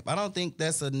a type. I don't think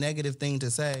that's a negative thing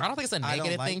to say. I don't think it's a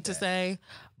negative thing to say,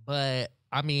 but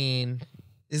I mean,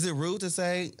 is it rude to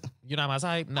say you're not my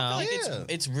type? No, like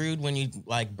it's rude when you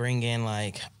like bring in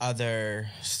like other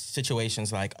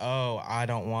situations, like I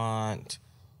don't want.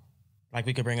 Like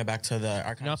we could bring it back to the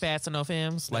archives. No fats and no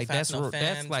femmes. No like fats, that's no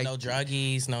femmes, that's like no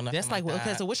druggies, no nothing. That's like that.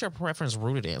 Okay. So what's your preference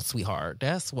rooted in, sweetheart?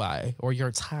 That's why, or your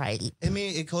type. I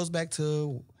mean, it goes back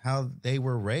to how they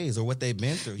were raised or what they've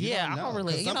been through. I don't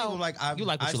really. Some people like I've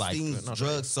seen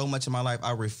drugs so much in my life.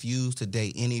 I refuse to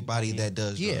date anybody that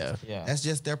does drugs. Yeah. That's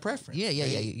just their preference. Yeah.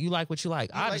 You like what you like.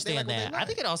 I understand that. Like. I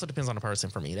think it also depends on the person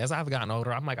for me. As I've gotten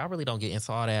older, I'm like, I really don't get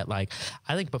into all that. Like,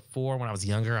 I think before when I was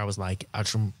younger, I was like,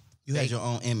 you had your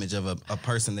own image of a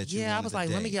person that you. Yeah, I was like,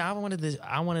 I wanted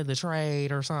the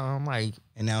trade or something like.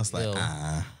 And now it's like,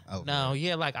 okay. No,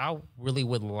 yeah, like I really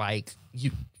would like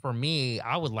you. For me,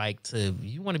 I would like to.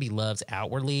 You want to be loved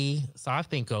outwardly, so I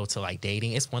think go to like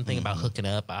dating. It's one thing about hooking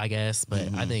up, I guess,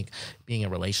 but I think being in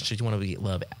a relationship, you want to be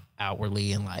loved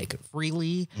outwardly and like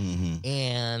freely.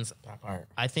 And that part.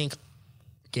 I think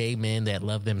gay men that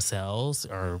love themselves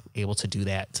are able to do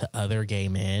that to other gay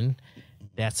men.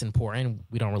 That's important.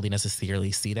 We don't really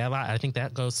necessarily see that a lot. I think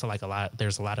that goes to like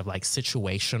there's a lot of like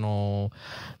situational,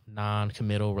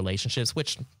 non-committal relationships,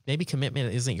 which maybe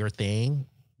commitment isn't your thing,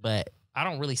 but I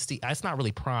don't really see, it's not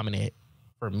really prominent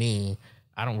for me.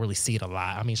 I don't really see it a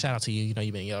lot. I mean, shout out to you. You know,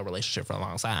 you've been in your relationship for a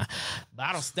long time,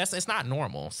 but it's not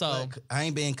normal. So I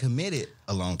ain't been committed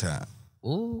a long time.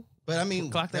 Ooh. But I mean,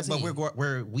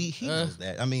 he knows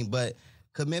that. I mean, but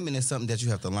commitment is something that you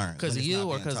have to learn. Because of you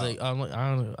or because of...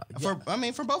 I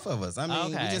mean, for both of us. I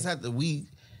mean, okay. We just have to... We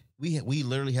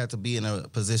literally had to be in a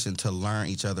position to learn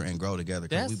each other and grow together.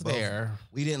 That's fair.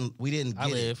 We didn't I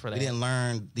live for that. We didn't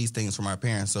learn these things from our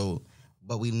parents. So,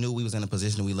 but we knew we was in a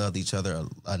position we loved each other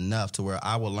enough to where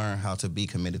I will learn how to be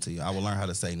committed to you. I will learn how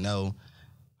to say no.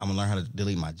 I'm going to learn how to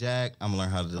delete my jack. I'm going to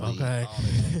learn how to delete all that.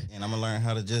 And I'm going to learn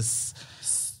how to just...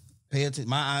 pay attention.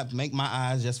 Make my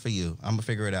eyes just for you. I'm gonna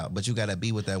figure it out. But you gotta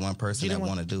be with that one person that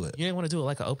want to do it. You didn't want to do it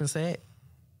like an open set,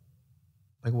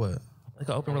 like what? Like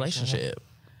an open relationship.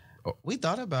 We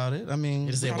thought about it. I mean,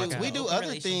 we do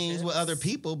other things with other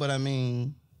people, but I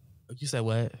mean, you said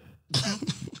what?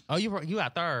 Oh, you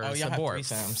got third. Oh, y'all have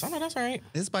threesomes. Oh, no, that's right.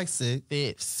 It's like six.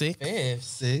 Six. You have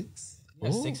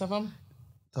 6 of them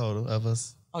total of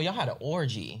us. Oh, y'all had an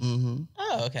orgy.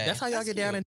 Oh, okay. That's how y'all get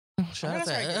down and.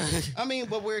 I mean,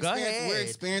 but we're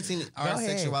experiencing our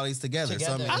sexualities together.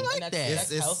 So, I mean, I like that.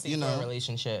 That's healthy for a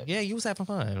relationship. Yeah, you was having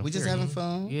fun. We just having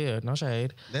fun. Yeah, no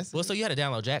shade. So you had to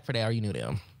download Jack for that, or you knew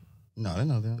them? No, I didn't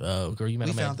know them. Oh, girl, you met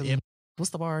them. What's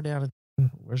the bar down?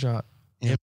 Where's y'all?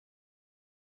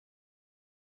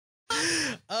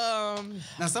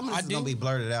 Now some of this is gonna be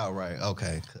blurted out, right?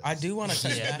 Okay. I do want to.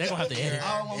 Yeah, they're gonna have to edit.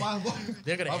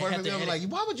 They're gonna have to edit. Like,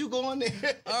 why would you go on there?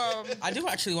 I do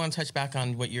actually want to touch back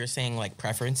on what you're saying, like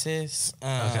preferences.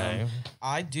 Okay.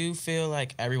 I do feel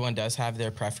like everyone does have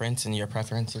their preference, and your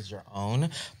preference is your own.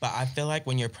 But I feel like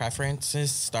when your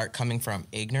preferences start coming from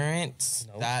ignorance,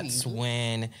 that's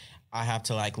when I have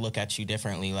to like look at you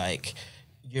differently. Like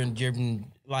you're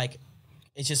like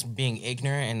it's just being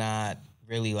ignorant and not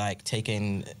really like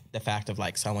taking the fact of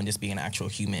like someone just being an actual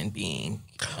human being.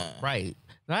 Right.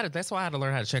 That's why I had to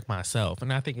learn how to check myself.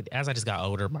 And I think as I just got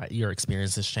older, your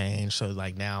experiences changed. So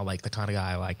like now, like the kind of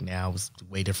guy I like now is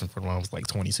way different from when I was like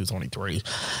 22, 23.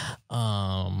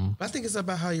 I think it's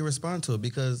about how you respond to it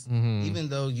because even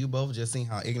though you both just seen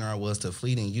how ignorant I was to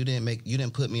fleeting, you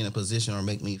didn't put me in a position or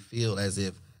make me feel as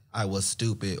if I was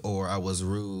stupid or I was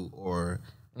rude or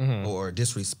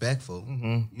disrespectful.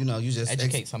 You know, you just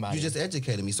educate somebody. You just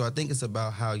educated me. So I think it's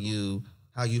about how you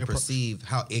perceive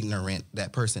how ignorant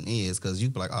that person is, because you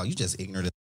be like, oh, you just ignorant.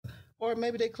 Or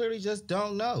maybe they clearly just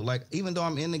don't know. Like, even though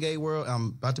I'm in the gay world, I'm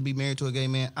about to be married to a gay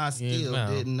man, I still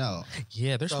didn't know.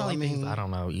 Yeah, there's probably things I don't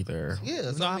know either.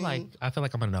 Yeah, so I feel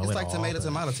like I'm gonna know it's it like all, tomato,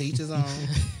 to each his own.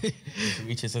 To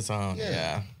each his own.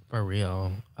 Yeah. For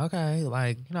real. Okay,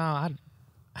 like, I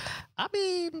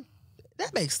mean,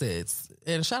 that makes sense.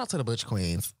 And shout out to the Butch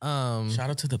Queens. Shout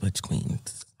out to the Butch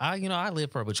Queens. I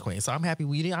live for a Butch Queen, so I'm happy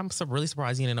I'm really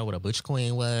surprised you didn't know what a Butch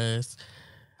Queen was.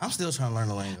 I'm still trying to learn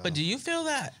the lingo. But do you feel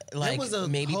that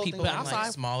maybe people in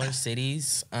like smaller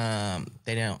cities,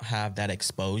 they don't have that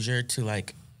exposure to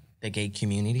like the gay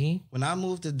community? When I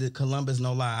moved to Columbus,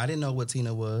 no lie, I didn't know what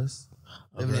Tina was.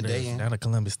 Living in Dayton. Not a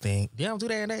Columbus thing. They don't do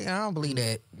that in Dayton. I don't believe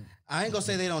that. I ain't gonna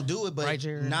say they don't do it, but right,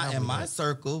 not in my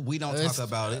circle. We don't talk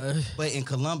about it. But in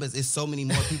Columbus, it's so many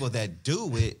more people that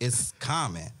do it. It's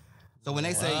common. So when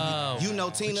they say, you know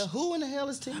Tina, who in the hell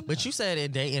is Tina? But you said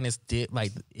in Dayton, it's I'm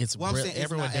saying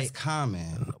it's not as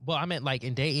common. Well, I meant like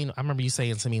in Dayton, I remember you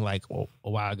saying to me like a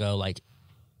while ago, like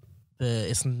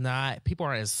it's not, people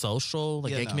aren't as social.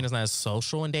 Like gay community's not as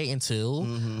social in Dayton too.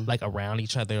 Like around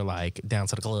each other, like down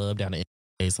to the club, down to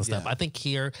and stuff. I think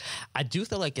here, I do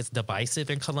feel like it's divisive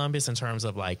in Columbus in terms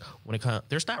of like when it comes,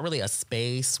 there's not really a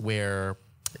space where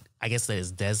I guess that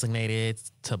is designated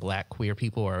to Black queer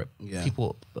people or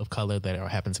people of color that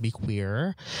happen to be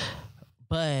queer.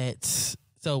 But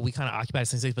so we kind of occupy the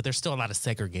same space, but there's still a lot of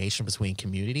segregation between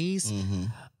communities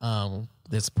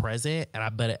that's present.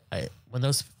 And when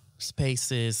those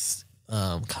spaces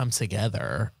come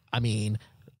together, I mean,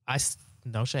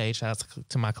 no shade, shout out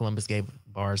to my Columbus gay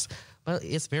bars, but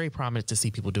it's very prominent to see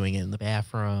people doing it in the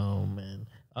bathroom and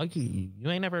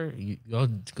you ain't never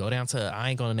go down to. I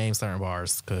ain't gonna name certain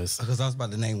bars because I was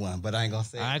about to name one, but I ain't gonna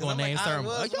say. I ain't gonna name certain.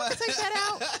 Y'all can take that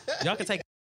out. Y'all can take.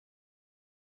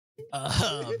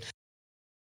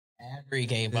 Every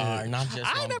gay bar, not just.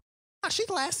 She's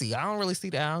classy. I don't really see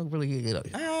that. I don't really.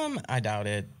 I doubt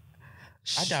it.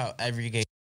 I doubt every gay.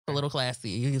 A little classy.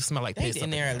 You smell like piss in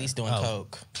there at least doing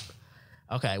coke.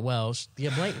 Okay, well,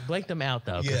 blank them out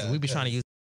though because we be trying to use.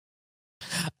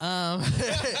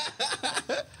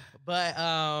 But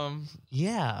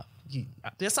yeah,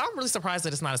 I'm really surprised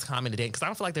that it's not as common today because I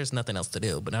don't feel like there's nothing else to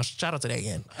do. But now shout out to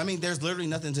Dayton. I mean, there's literally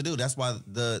nothing to do. That's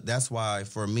why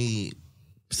for me,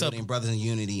 building Brothers in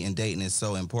Unity in Dayton is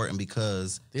so important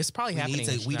because it's probably happening.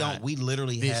 We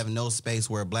literally have no space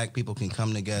where Black people can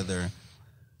come together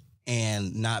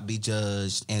and not be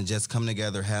judged and just come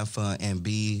together, have fun, and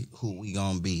be who we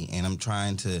gonna be. And I'm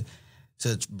trying to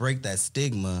break that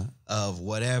stigma of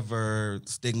whatever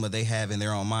stigma they have in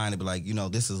their own mind, to be like,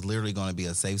 this is literally going to be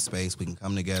a safe space. We can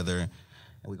come together and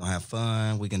we're going to have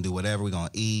fun. We can do whatever. We're going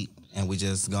to eat and we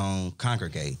just going to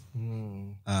congregate.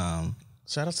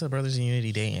 Shout out to Brothers in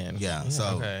Unity Dayton. Yeah,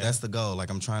 so that's the goal.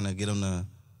 Like, I'm trying to get them to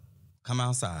come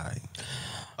outside.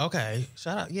 Okay,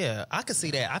 shout out. Yeah, I could see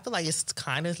that. I feel like it's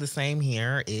kind of the same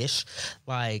here-ish.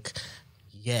 Like,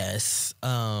 yes,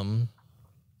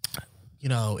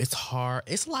 it's hard.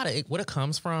 It's a lot of what it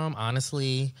comes from,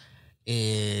 honestly,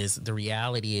 is the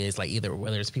reality is like either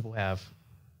whether it's people have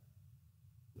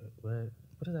what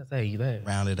does that say? You there?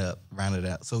 Round it up.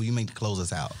 So you mean to close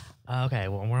us out. Okay,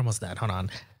 well, we're almost done. Hold on.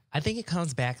 I think it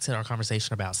comes back to our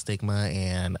conversation about stigma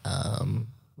and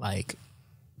like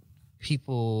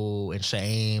people and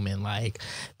shame and like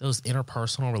those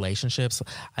interpersonal relationships.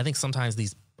 I think sometimes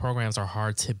these programs are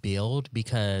hard to build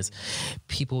because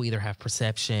people either have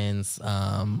perceptions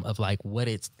of like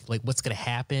what's going to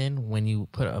happen when you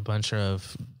put a bunch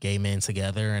of gay men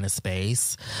together in a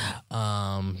space.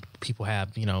 People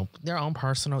have their own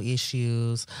personal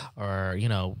issues or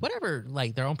whatever,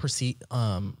 like their own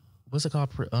what's it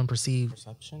called, unperceived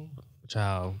perception,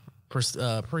 child.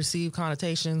 Perceived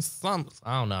connotations, I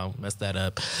don't know, messed that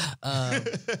up.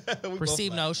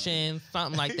 Perceived notions,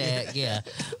 something like that. Yeah,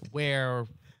 where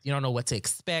you don't know what to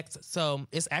expect. So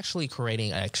it's actually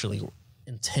creating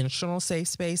intentional safe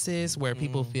spaces where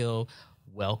people feel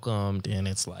welcomed and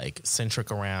it's like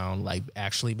centric around like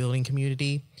actually building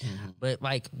community. But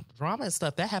like drama and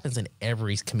stuff that happens in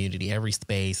every community, every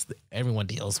space. Everyone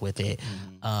deals with it.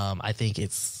 I think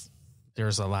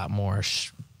there's a lot more.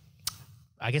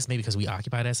 I guess maybe because we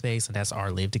occupy that space and that's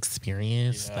our lived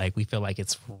experience. Yeah. Like we feel like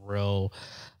it's real,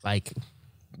 like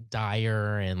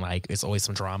dire and like it's always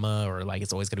some drama or like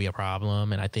it's always going to be a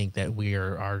problem. And I think that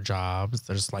our jobs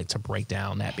are just like to break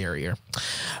down that barrier.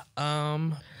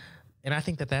 And I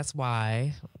think that that's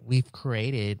why we've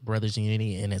created Brothers in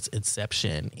Unity in its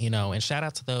inception, and shout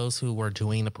out to those who were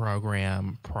doing the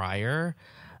program prior.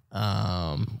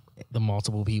 the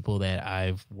multiple people that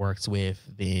I've worked with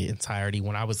the entirety.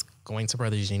 When I was going to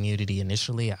Brothers in Unity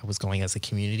initially, I was going as a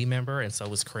community member, and so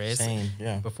was Chris. Same,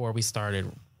 yeah. Before we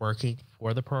started working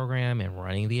for the program and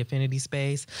running the affinity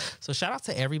space. So shout out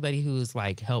to everybody who's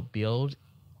like helped build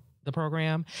the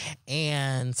program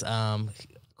and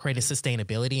created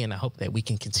sustainability, and I hope that we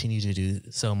can continue to do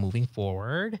so moving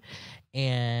forward.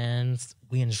 And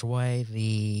we enjoy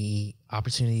the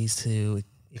opportunities to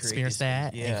experience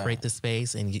that and create the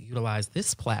space and utilize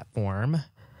this platform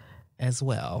as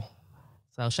well.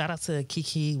 So shout out to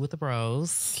Kiki with the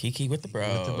Bros. Kiki with the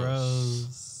Bros. With the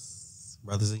Bros.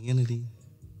 Brothers in Unity.